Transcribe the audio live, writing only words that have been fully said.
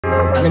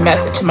the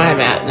method to my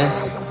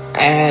madness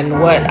and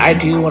what I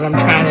do when I'm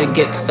trying to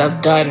get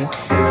stuff done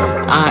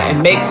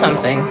and make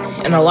something.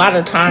 And a lot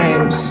of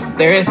times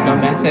there is no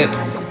method.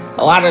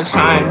 A lot of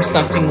times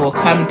something will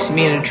come to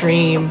me in a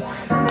dream.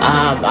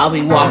 I'll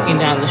be walking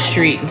down the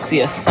street and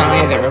see a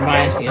sign that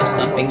reminds me of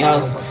something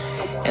else.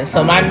 And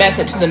so my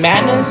method to the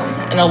madness,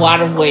 in a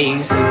lot of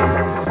ways,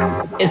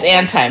 is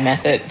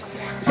anti-method.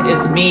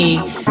 It's me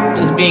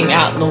just being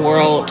out in the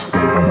world,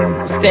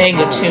 staying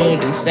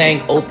attuned and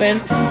staying open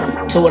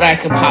to what I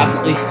could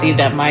possibly see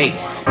that might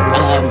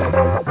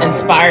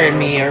inspire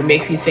me or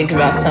make me think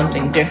about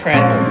something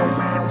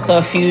different. So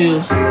a few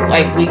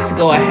nights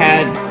ago, I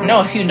had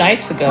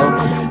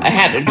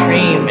a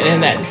dream, and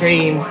in that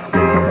dream,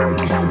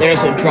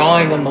 there's a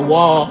drawing on the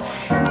wall.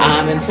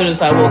 And as soon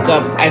as I woke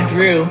up, I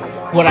drew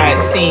what I had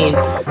seen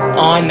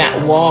on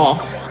that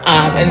wall,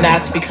 and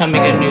that's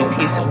becoming a new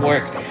piece of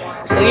work.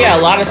 So yeah,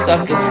 a lot of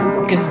stuff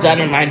gets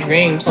done in my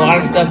dreams. A lot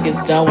of stuff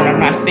gets done when I'm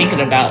not thinking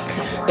about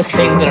the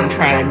thing that I'm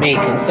trying to make.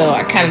 And so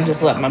I kind of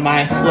just let my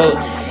mind float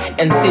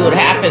and see what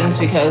happens,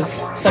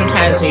 because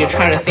sometimes when you're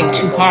trying to think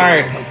too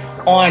hard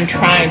on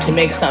trying to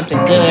make something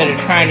good or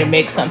trying to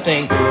make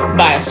something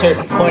by a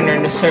certain point or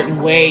in a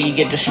certain way, you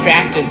get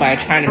distracted by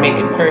trying to make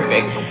it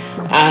perfect.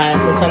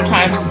 So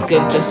sometimes it's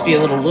good just to be a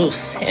little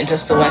loose and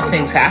just to let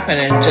things happen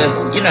and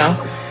just,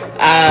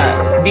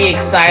 be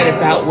excited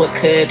about what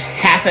could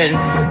happen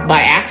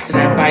by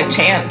accident, by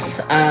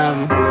chance,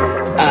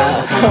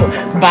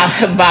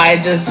 by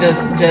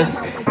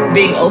just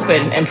being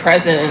open and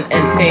present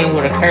and seeing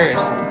what occurs.